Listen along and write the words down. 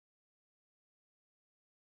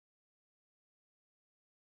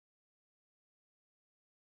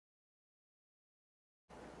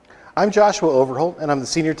I'm Joshua Overholt, and I'm the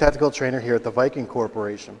Senior Technical Trainer here at the Viking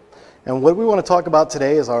Corporation. And what we want to talk about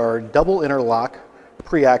today is our double-interlock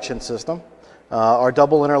pre-action system. Our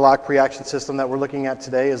double-interlock pre-action system that we're looking at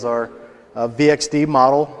today is our VXD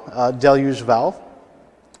model deluge valve.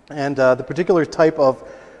 And the particular type of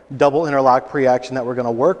double-interlock pre-action that we're going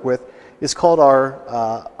to work with is called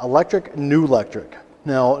our electric Pneu-lectric.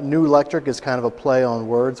 Now, Pneu-lectric is kind of a play on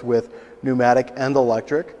words with pneumatic and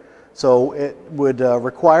electric. So it would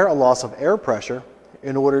require a loss of air pressure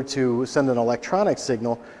in order to send an electronic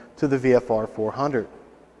signal to the VFR 400.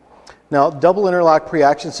 Now, double interlock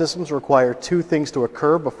pre-action systems require two things to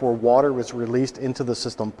occur before water is released into the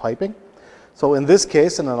system piping. So in this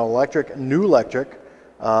case, in an electric Pneu-lectric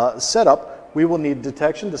setup, we will need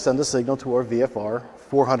detection to send a signal to our VFR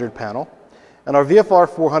 400 panel. And our VFR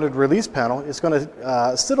 400 release panel is going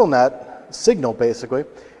to sit on that signal basically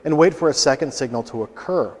and wait for a second signal to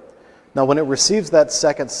occur. Now, when it receives that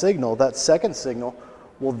second signal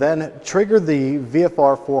will then trigger the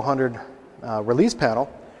VFR 400 release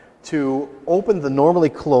panel to open the normally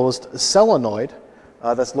closed solenoid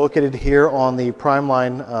that's located here on the prime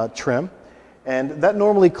line trim. And that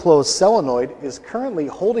normally closed solenoid is currently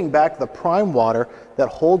holding back the prime water that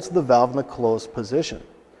holds the valve in the closed position.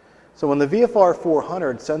 So when the VFR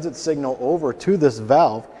 400 sends its signal over to this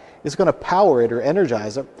valve, it's going to power it or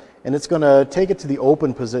energize it, and it's going to take it to the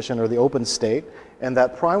open position or the open state, and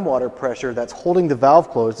that prime water pressure that's holding the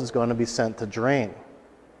valve closed is going to be sent to drain.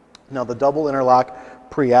 Now, the double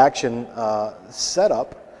interlock pre-action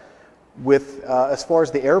setup, with as far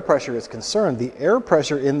as the air pressure is concerned, the air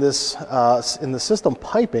pressure in this in the system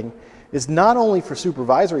piping is not only for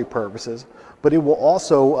supervisory purposes, but it will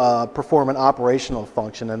also perform an operational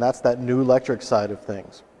function, and that's that Pneu-lectric side of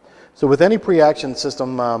things. So with any pre-action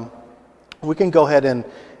system, we can go ahead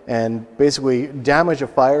and basically damage a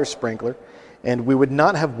fire sprinkler, and we would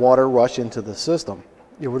not have water rush into the system.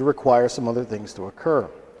 It would require some other things to occur.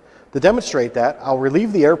 To demonstrate that, I'll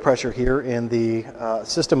relieve the air pressure here in the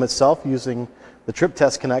system itself using the trip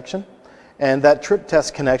test connection. And that trip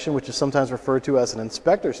test connection, which is sometimes referred to as an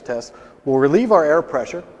inspector's test, will relieve our air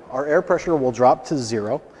pressure. Our air pressure will drop to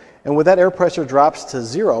 0. And when that air pressure drops to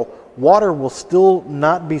 0, water will still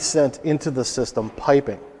not be sent into the system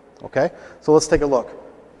piping. Okay? So let's take a look.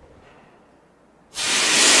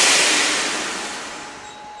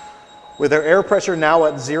 With our air pressure now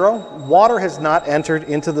at 0, water has not entered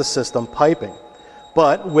into the system piping.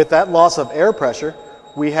 But with that loss of air pressure,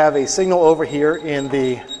 we have a signal over here in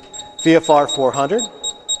the VFR 400.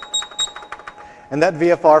 And that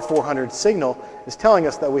VFR 400 signal is telling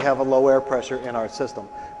us that we have a low air pressure in our system.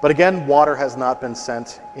 But again, water has not been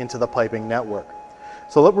sent into the piping network.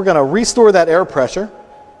 So we're going to restore that air pressure.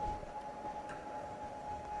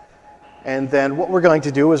 And then what we're going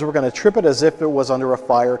to do is we're going to trip it as if it was under a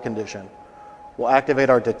fire condition. We'll activate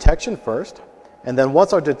our detection first, and then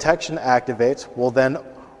once our detection activates, we'll then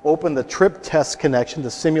open the trip test connection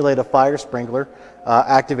to simulate a fire sprinkler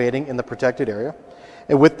activating in the protected area.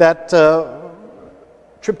 And with that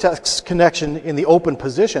trip test connection in the open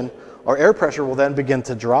position, our air pressure will then begin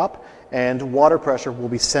to drop, and water pressure will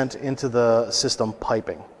be sent into the system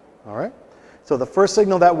piping. All right? So the first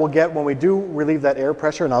signal that we'll get when we do relieve that air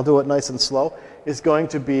pressure, and I'll do it nice and slow, is going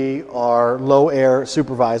to be our low air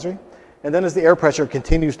supervisory. And then as the air pressure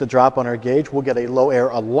continues to drop on our gauge, we'll get a low air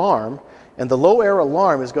alarm. And the low air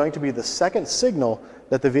alarm is going to be the second signal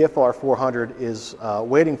that the VFR 400 is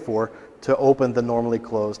waiting for to open the normally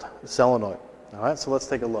closed solenoid. All right, so let's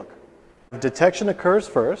take a look. Detection occurs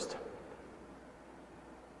first.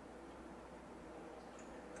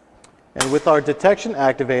 And with our detection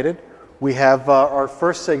activated, we have our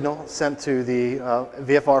first signal sent to the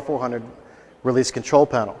VFR 400 release control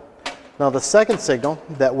panel. Now, the second signal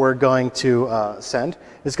that we're going to send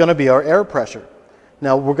is going to be our air pressure.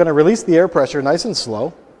 Now, we're going to release the air pressure nice and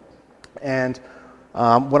slow. And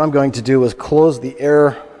what I'm going to do is close the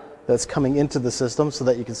air that's coming into the system so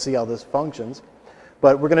that you can see how this functions.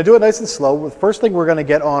 But we're going to do it nice and slow. The first thing we're going to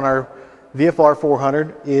get on our VFR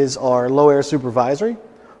 400 is our low air supervisory,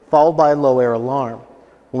 followed by a low air alarm.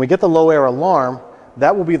 When we get the low air alarm,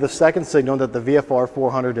 that will be the second signal that the VFR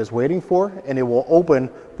 400 is waiting for, and it will open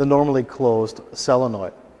the normally closed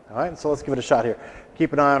solenoid. All right, so let's give it a shot here.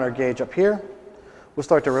 Keep an eye on our gauge up here. We'll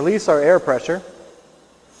start to release our air pressure.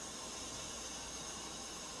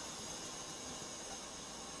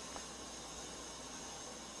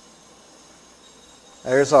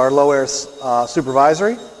 There's our low air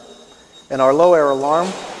supervisory, and our low air alarm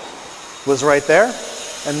was right there.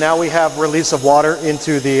 And now we have release of water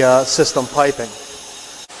into the system piping.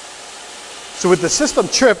 So with the system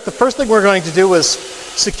trip, the first thing we're going to do is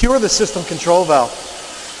secure the system control valve.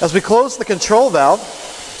 As we close the control valve,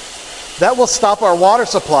 that will stop our water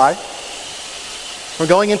supply from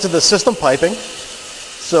going into the system piping.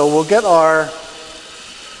 So we'll get our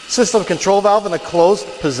system control valve in a closed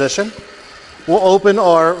position. We'll open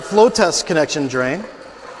our flow test connection drain,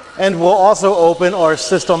 and we'll also open our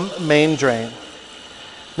system main drain.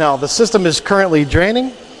 Now the system is currently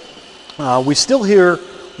draining. We still hear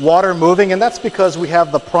water moving, and that's because we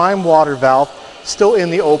have the prime water valve still in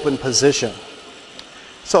the open position.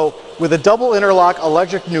 So with a double interlock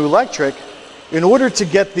electric Pneu-lectric, in order to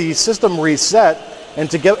get the system reset and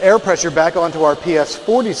to get air pressure back onto our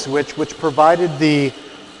PS40 switch, which provided the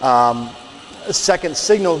second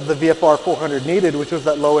signal the VFR 400 needed, which was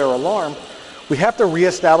that low air alarm, we have to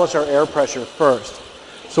reestablish our air pressure first.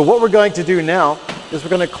 So what we're going to do now is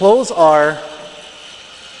we're going to close our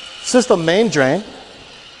system main drain.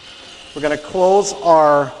 We're going to close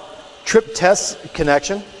our trip test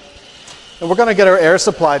connection, and we're going to get our air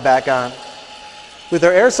supply back on. With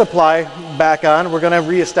our air supply back on, we're going to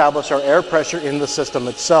reestablish our air pressure in the system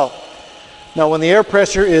itself. Now when the air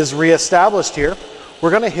pressure is reestablished here, we're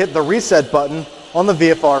going to hit the reset button on the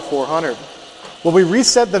VFR 400. When we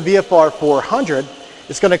reset the VFR 400,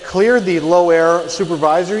 it's going to clear the low air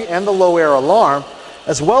supervisory and the low air alarm,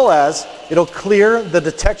 as well as it'll clear the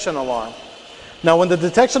detection alarm. Now when the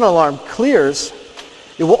detection alarm clears,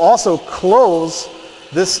 it will also close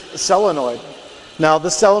this solenoid. Now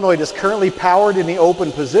this solenoid is currently powered in the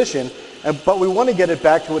open position, but we want to get it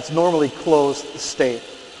back to its normally closed state.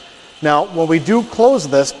 Now when we do close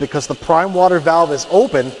this, because the prime water valve is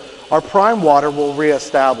open, our prime water will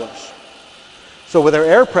reestablish. So with our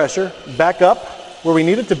air pressure back up where we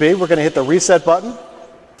need it to be, we're going to hit the reset button.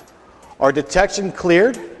 Our detection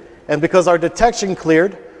cleared, and because our detection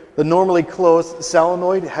cleared, the normally closed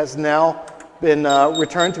solenoid has now been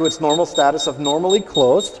returned to its normal status of normally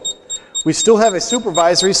closed. We still have a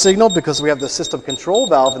supervisory signal because we have the system control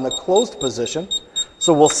valve in the closed position,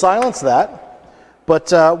 so we'll silence that.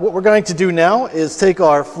 But what we're going to do now is take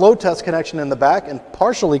our flow test connection in the back and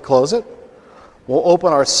partially close it. We'll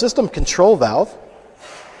open our system control valve.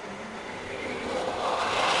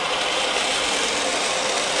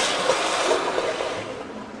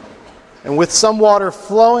 And with some water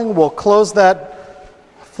flowing, we'll close that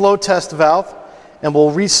flow test valve and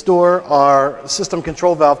we'll restore our system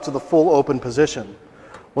control valve to the full open position.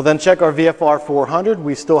 We'll then check our VFR 400.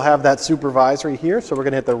 We still have that supervisory here, so we're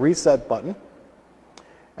going to hit the reset button.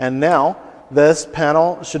 And now this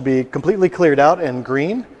panel should be completely cleared out and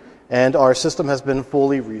green, and our system has been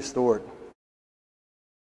fully restored.